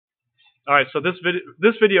All right, so this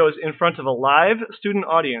video is in front of a live student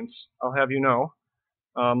audience. I'll have you know,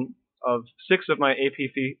 of 6 of my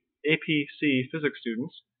APC physics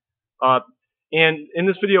students. Uh, and in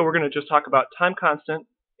this video, we're going to just talk about time constant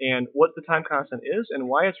and what the time constant is and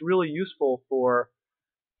why it's really useful for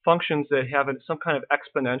functions that have some kind of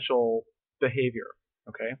exponential behavior.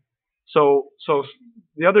 Okay, so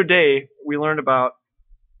the other day we learned about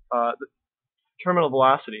the terminal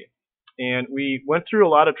velocity, and we went through a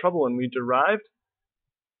lot of trouble and we derived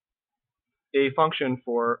a function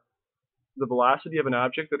for the velocity of an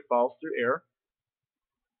object that falls through air.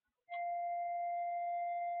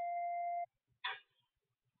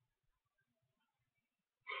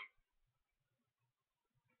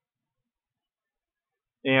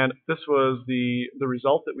 And this was the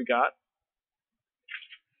result that we got.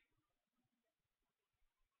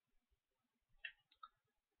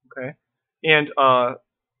 Okay, and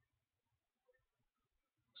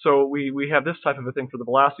so we have this type of a thing for the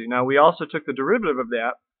velocity. Now we also took the derivative of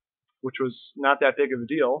that, which was not that big of a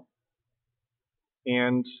deal,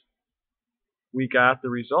 and we got the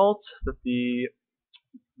result that the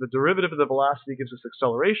derivative of the velocity gives us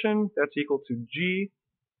acceleration. That's equal to g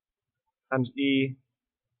times e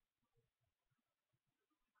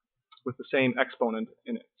with the same exponent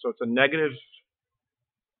in it. So it's a negative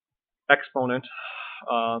exponent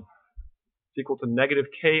equal to negative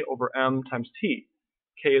k over m times t.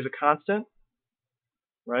 K is a constant,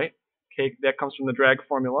 right? K, that comes from the drag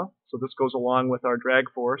formula, so this goes along with our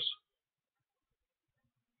drag force.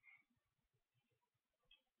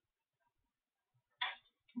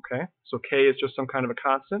 Okay, so K is just some kind of a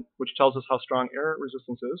constant, which tells us how strong air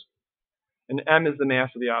resistance is. And m is the mass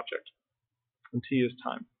of the object, and t is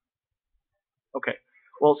time. Okay,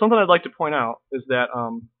 well, something I'd like to point out is that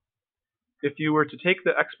if you were to take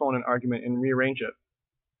the exponent argument and rearrange it,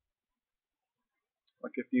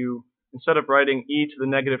 like if you, instead of writing e to the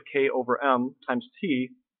negative k over m times t,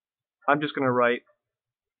 I'm just going to write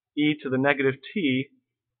e to the negative t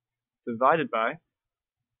divided by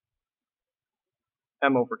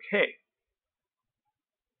m over k.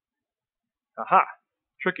 Aha!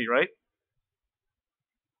 Tricky, right?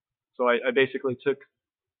 So I basically took,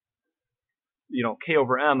 k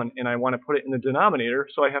over m, and I want to put it in the denominator,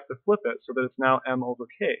 so I have to flip it so that it's now m over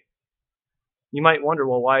k. You might wonder,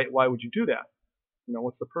 well, why would you do that?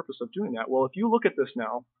 What's the purpose of doing that? Well, if you look at this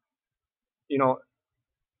now,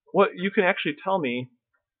 what you can actually tell me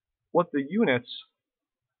what the units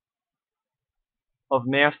of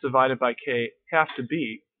mass divided by k have to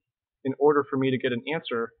be in order for me to get an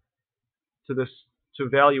answer to this, to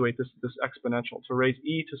evaluate this exponential, to raise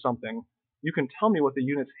e to something. You can tell me what the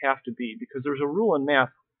units have to be, because there's a rule in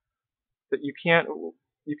math that you can't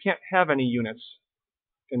have any units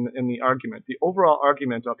in the argument. The overall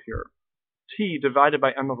argument up here, t divided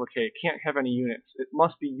by m over k, can't have any units. It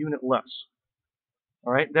must be unitless.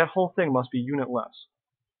 All right, that whole thing must be unitless.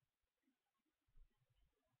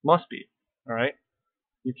 Must be. All right,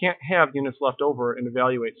 you can't have units left over and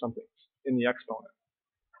evaluate something in the exponent.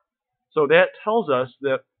 So that tells us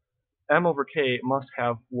that m over k must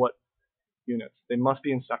have what units? They must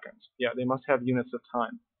be in seconds. Yeah, they must have units of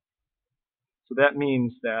time. So that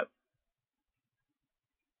means that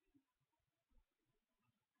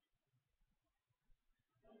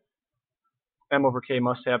m over k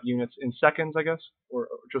must have units in seconds, I guess, or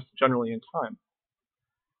just generally in time.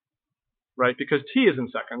 Right? Because t is in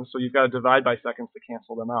seconds, so you've got to divide by seconds to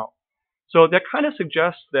cancel them out. So that kind of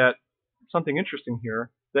suggests that something interesting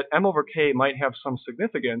here, that m over k might have some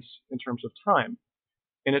significance in terms of time.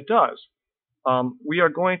 And it does. We are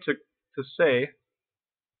going to say,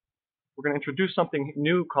 we're going to introduce something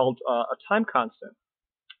new called a time constant.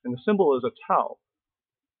 And the symbol is a tau.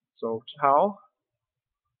 So tau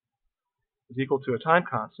is equal to a time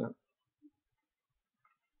constant.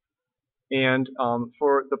 And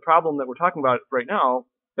for the problem that we're talking about right now,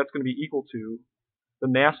 that's going to be equal to the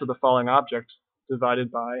mass of the falling object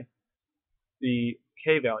divided by the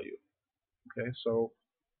k value. Okay, so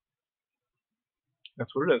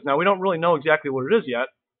that's what it is. Now, we don't really know exactly what it is yet,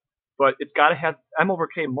 but it's got to have, m over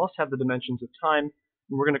k must have the dimensions of time,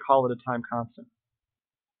 and we're going to call it a time constant.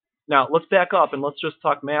 Now, let's back up and let's just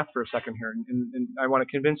talk math for a second here. And I want to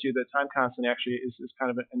convince you that time constant actually is kind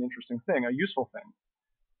of an interesting thing, a useful thing.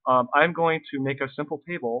 I'm going to make a simple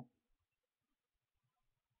table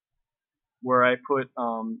where I put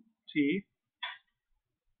t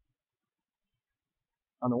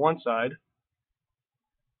on the one side,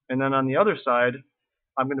 and then on the other side,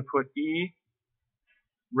 I'm going to put e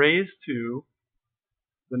raised to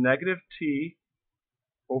the negative t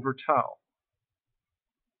over tau.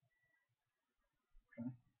 Okay.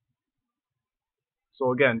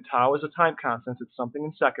 So again, tau is a time constant. It's something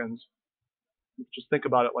in seconds. Just think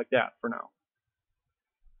about it like that for now.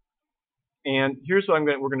 And here's what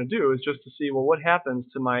we're going to do is just to see, well, what happens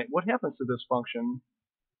to this function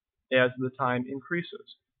as the time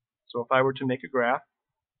increases. So if I were to make a graph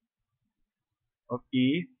of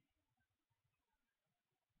e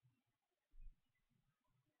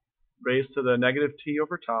raised to the negative t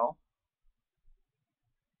over tau,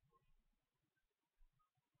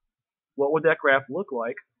 what would that graph look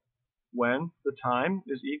like when the time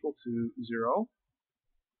is equal to 0?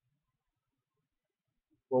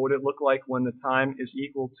 What would it look like when the time is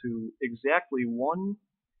equal to exactly one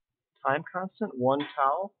time constant, 1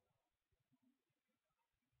 tau?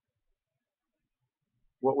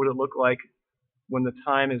 What would it look like when the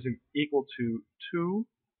time is equal to 2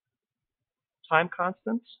 time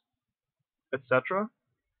constants, etc.?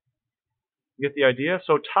 You get the idea?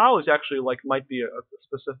 So tau is actually might be a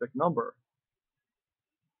specific number.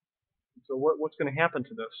 So what's going to happen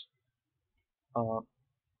to this?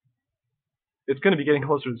 It's going to be getting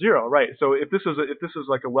closer to 0, right? So if this is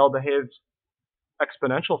like a well-behaved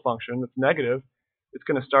exponential function that's negative, it's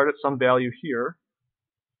going to start at some value here,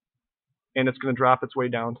 and it's going to drop its way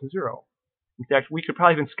down to 0. In fact, we could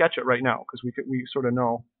probably even sketch it right now because we sort of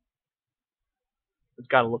know it's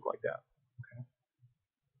got to look like that. Okay.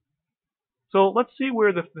 So let's see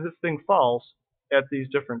where this thing falls at these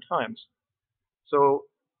different times. So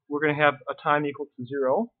we're going to have a time equal to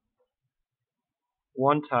 0,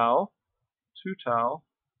 1 tau, 2 tau,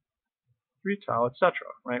 3 tau, etc.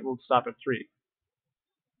 Right? We'll stop at 3.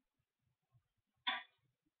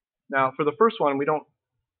 Now, for the first one, we don't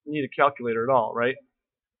need a calculator at all, right?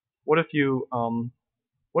 What if you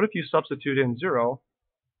substitute in 0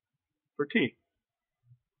 for t?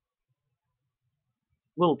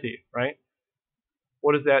 Little t, right?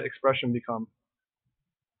 What does that expression become?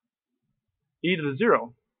 E to the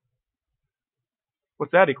 0.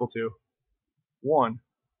 What's that equal to? 1.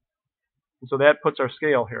 And so that puts our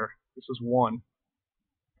scale here. This is 1.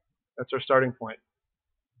 That's our starting point.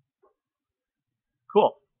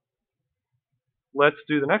 Cool. Let's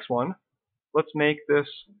do the next one. Let's make this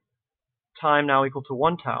time now equal to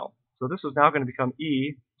 1 tau. So this is now going to become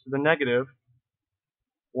e to the negative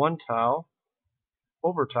 1 tau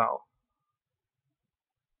over tau.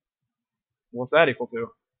 What's that equal to?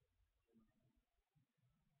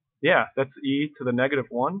 Yeah, that's e to the negative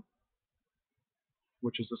 1,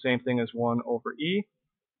 which is the same thing as 1 over e.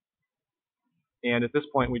 And at this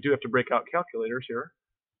point, we do have to break out calculators here.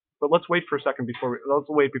 But let's wait for a second before we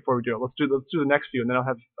do it. Let's do the next few, and then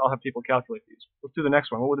I'll have people calculate these. Let's do the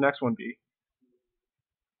next one. What would the next one be?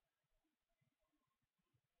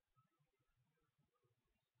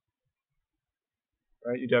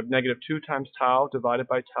 Right, you'd have negative 2 times tau divided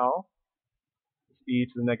by tau. It's e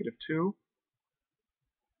to the negative 2.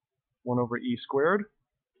 1 over e squared.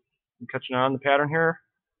 I'm catching on the pattern here.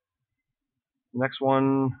 The next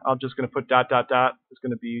one, I'm just going to put dot, dot, dot. Is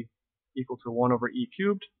going to be equal to 1 over e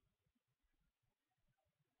cubed.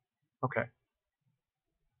 Okay.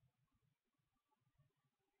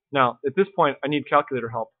 Now, at this point, I need calculator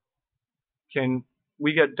help. Can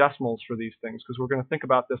we get decimals for these things? Because we're going to think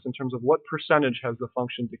about this in terms of what percentage has the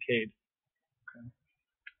function decayed. Okay.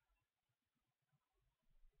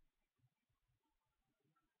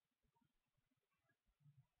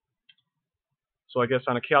 So I guess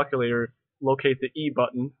on a calculator, locate the E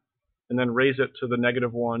button, and then raise it to the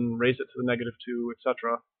negative 1, raise it to the negative 2,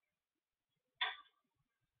 etc.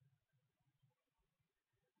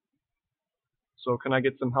 So can I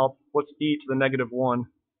get some help? What's e to the negative 1?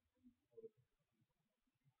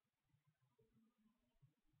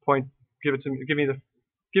 Give it to me. Give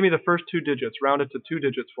me the first 2 digits. Round it to 2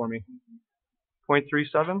 digits for me.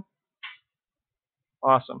 0.37.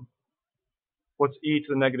 Awesome. What's e to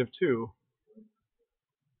the negative 2?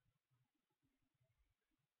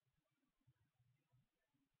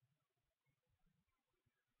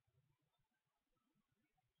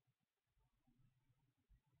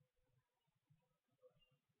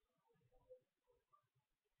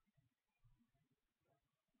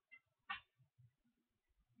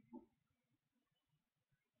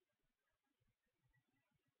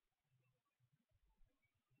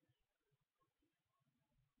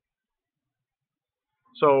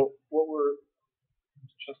 So what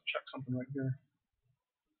let's just check something right here.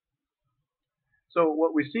 So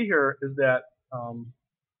what we see here is that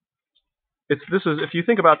if you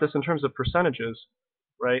think about this in terms of percentages,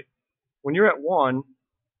 right? When you're at 1,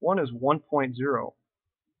 1 is 1.0.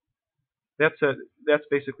 That's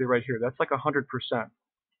basically right here. That's like 100%. Okay.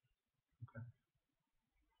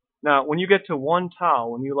 Now, when you get to 1 tau,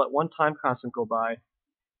 when you let one time constant go by,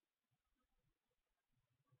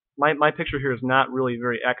 my picture here is not really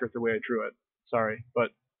very accurate the way I drew it. Sorry,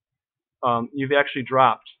 but you've actually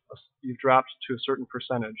dropped. You've dropped to a certain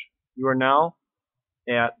percentage. You are now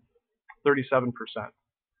at 37%.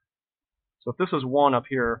 So if this is 1 up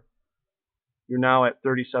here, you're now at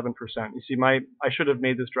 37%. You see, I should have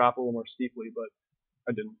made this drop a little more steeply, but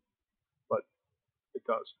I didn't. But it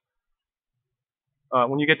does.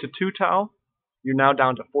 When you get to 2 tau, you're now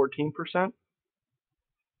down to 14%.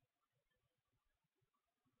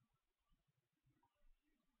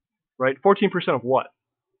 Right? 14% of what?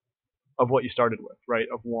 Of what you started with, right?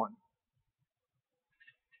 Of 1.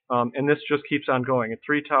 And this just keeps on going. At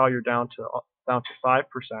 3 tau, you're down to 5%,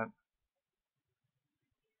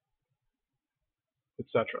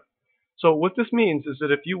 etc. So what this means is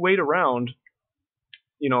that if you wait around,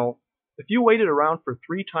 if you waited around for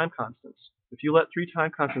 3 time constants, if you let 3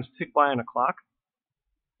 time constants tick by on a clock,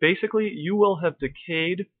 basically you will have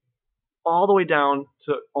decayed all the way down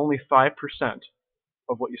to only 5%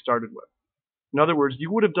 of what you started with. In other words,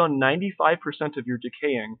 you would have done 95% of your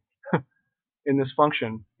decaying in this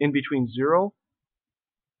function in between 0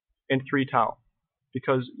 and 3 tau,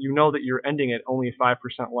 because you know that you're ending at only 5%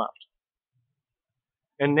 left.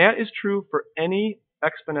 And that is true for any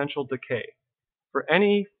exponential decay. For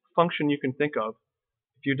any function you can think of,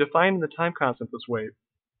 if you define the time constant this way,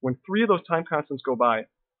 when 3 of those time constants go by,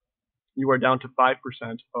 you are down to 5%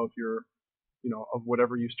 of your, of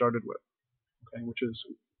whatever you started with, okay, which is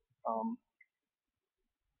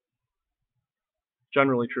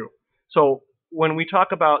generally true. So when we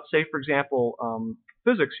talk about, say, for example,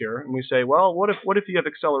 physics here, and we say, well, what if you have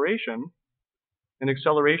acceleration, and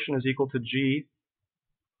acceleration is equal to g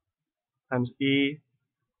times e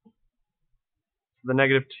to the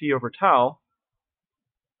negative t over tau.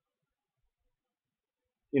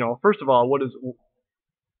 First of all, what does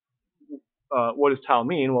tau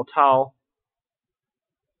mean? Well, tau,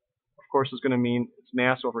 of course, is going to mean it's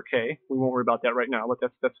mass over k. We won't worry about that right now, but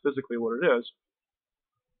that's physically what it is.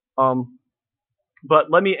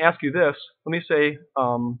 But let me ask you this. Let me say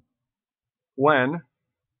when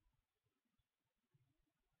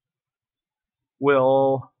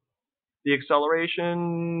will the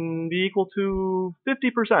acceleration be equal to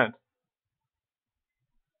 50%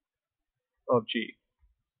 of g,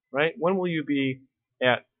 right? When will you be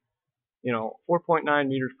at 4.9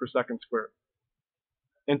 meters per second squared?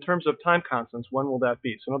 In terms of time constants, when will that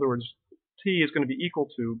be? So in other words, t is going to be equal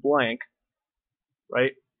to blank,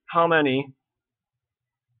 right? How many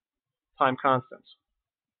time constants?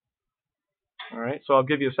 All right, so I'll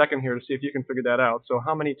give you a second here to see if you can figure that out. So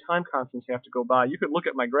how many time constants have to go by? You could look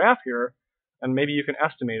at my graph here, and maybe you can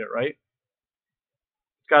estimate it, right?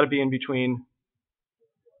 It's got to be in between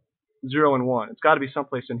 0 and 1. It's got to be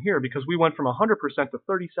someplace in here, because we went from 100% to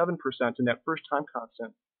 37% in that first time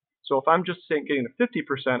constant. So if I'm just saying getting to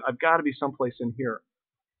 50%, I've got to be someplace in here.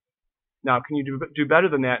 Now, can you do better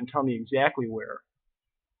than that and tell me exactly where?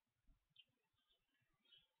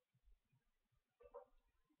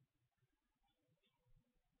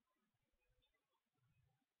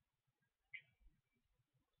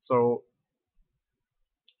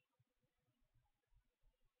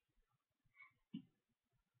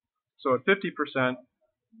 So at 50%,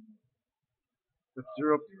 that's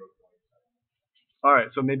 0. All right,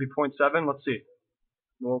 so maybe 0.7. Let's see.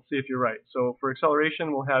 We'll see if you're right. So for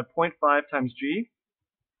acceleration, we'll have 0.5 times g.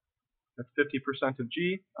 That's 50% of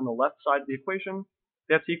g on the left side of the equation.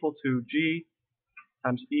 That's equal to g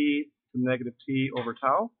times e to the negative t over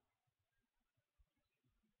tau.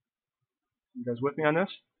 You guys with me on this?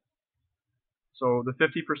 So the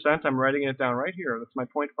 50%, I'm writing it down right here. That's my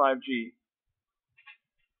 0.5 g.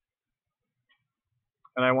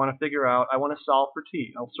 And I want to solve for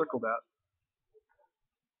t. I'll circle that.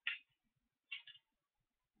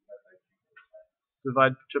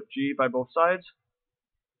 Divide g by both sides.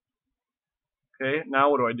 Okay, now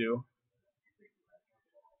what do I do?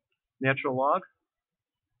 Natural log?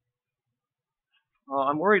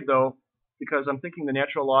 I'm worried though, because I'm thinking the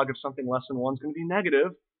natural log of something less than 1 is going to be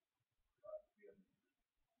negative.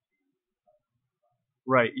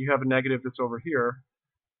 Right, you have a negative that's over here.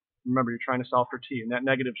 Remember, you're trying to solve for t, and that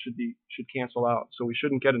negative should cancel out. So we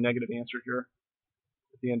shouldn't get a negative answer here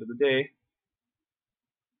at the end of the day.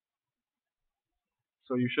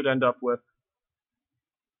 So you should end up with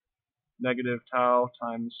negative tau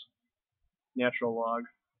times natural log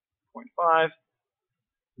 0.5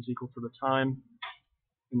 is equal to the time.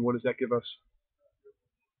 And what does that give us?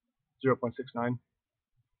 0.69.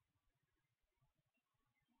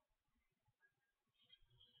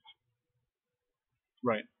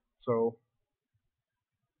 Right. So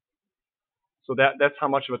that's how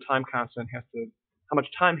much of a time constant how much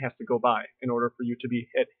time has to go by in order for you to be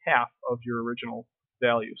at half of your original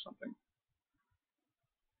value of something.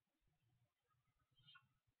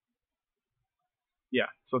 Yeah,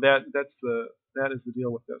 so that is the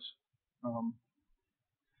deal with this.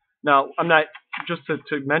 Now, I'm not just to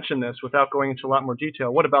mention this without going into a lot more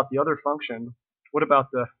detail. What about the other function? What about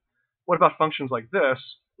functions like this,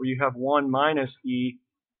 where you have 1 minus e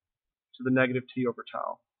to the negative t over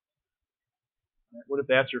tau? Right, what if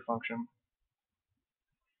that's your function?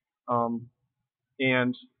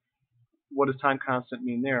 And what does time constant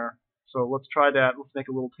mean there? So let's try that. Let's make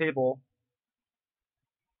a little table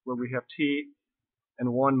where we have t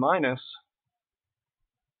and 1 minus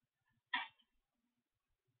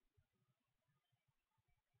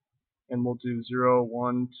and we'll do 0,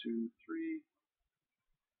 1, 2, 3.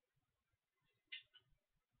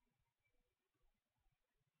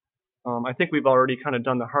 I think we've already kind of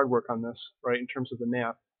done the hard work on this, right, in terms of the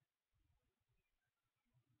math.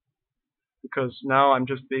 Because now I'm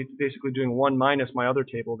just basically doing 1 minus my other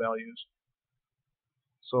table values.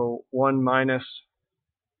 So 1 minus,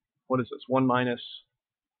 what is this? 1 minus,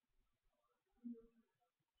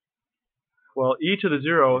 well, e to the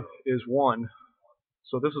 0 is 1.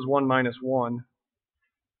 So this is 1 minus 1.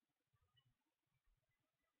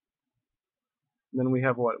 And then we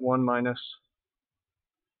have what? 1 minus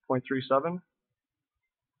 0.37.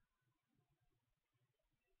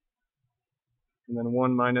 And then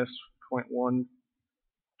 1 minus 0.14.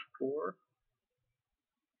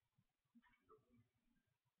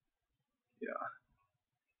 Yeah.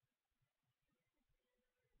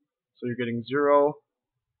 So you're getting 0,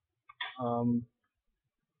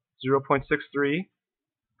 0.63,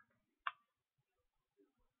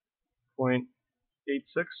 0.86,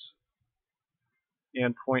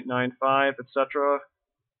 and 0.95, etc.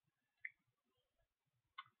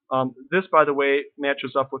 This, by the way,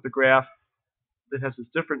 matches up with the graph that has this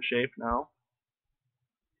different shape now.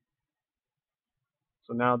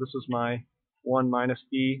 So now this is my 1 minus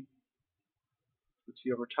e to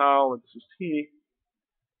t over tau, and this is t.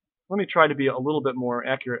 Let me try to be a little bit more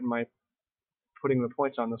accurate in my putting the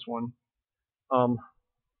points on this one.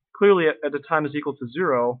 Clearly, at the time is equal to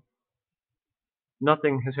 0,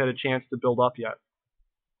 nothing has had a chance to build up yet.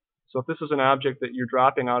 So if this is an object that you're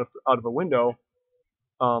dropping out of a window,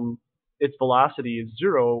 its velocity is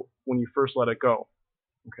 0 when you first let it go.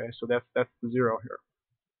 Okay, so that's the 0 here.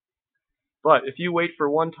 But if you wait for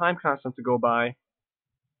one time constant to go by,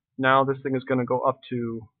 now this thing is going to go up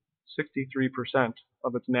to 63%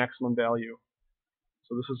 of its maximum value.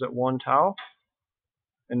 So this is at 1 tau,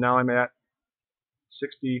 and now I'm at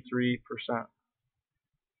 63%.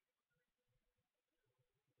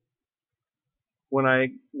 When I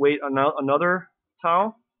wait another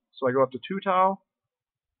tau, so I go up to 2 tau,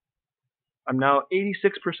 I'm now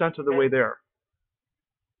 86% of the way there.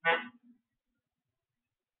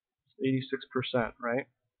 86%, right?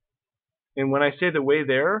 And when I say the way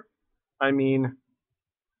there, I mean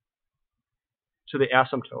to the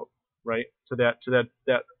asymptote, right? To that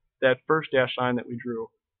first dashed line that we drew.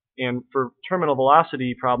 And for terminal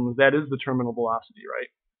velocity problems, that is the terminal velocity, right?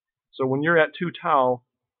 So when you're at 2 tau,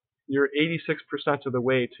 you're 86% of the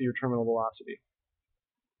way to your terminal velocity.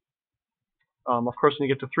 Of course, when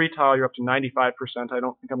you get to 3 tau, you're up to 95%. I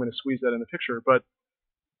don't think I'm going to squeeze that in the picture, but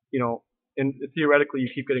and theoretically, you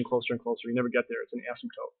keep getting closer and closer. You never get there. It's an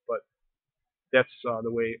asymptote, but that's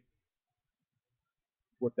the way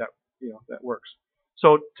that works.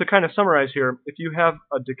 So to kind of summarize here, if you have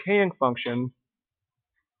a decaying function,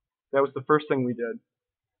 that was the first thing we did.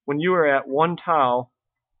 When you are at 1 tau,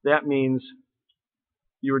 that means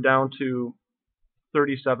you were down to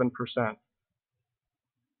 37%.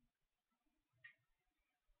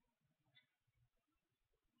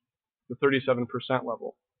 The 37%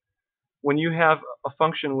 level. When you have a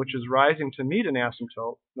function which is rising to meet an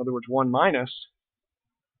asymptote, in other words, 1 minus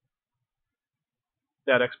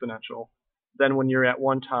that exponential, then when you're at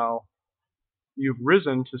 1 tau, you've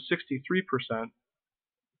risen to 63%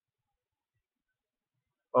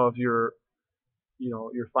 of your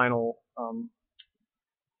final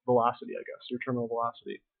velocity, I guess, your terminal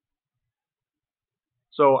velocity.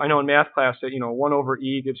 So I know in math class that 1 over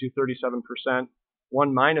e gives you 37%.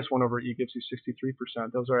 1 minus 1 over e gives you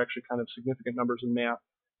 63%. Those are actually kind of significant numbers in math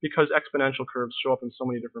because exponential curves show up in so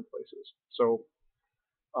many different places. So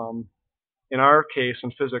in our case,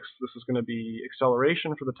 in physics, this is going to be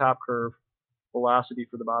acceleration for the top curve, velocity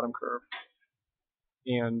for the bottom curve.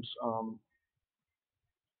 And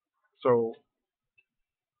so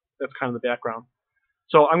that's kind of the background.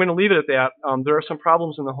 So I'm going to leave it at that. There are some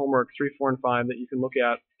problems in the homework 3, 4, and 5 that you can look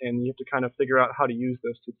at, and you have to kind of figure out how to use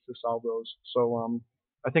this to solve those. So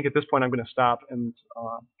I think at this point I'm going to stop and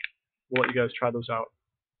we'll let you guys try those out.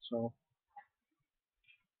 So.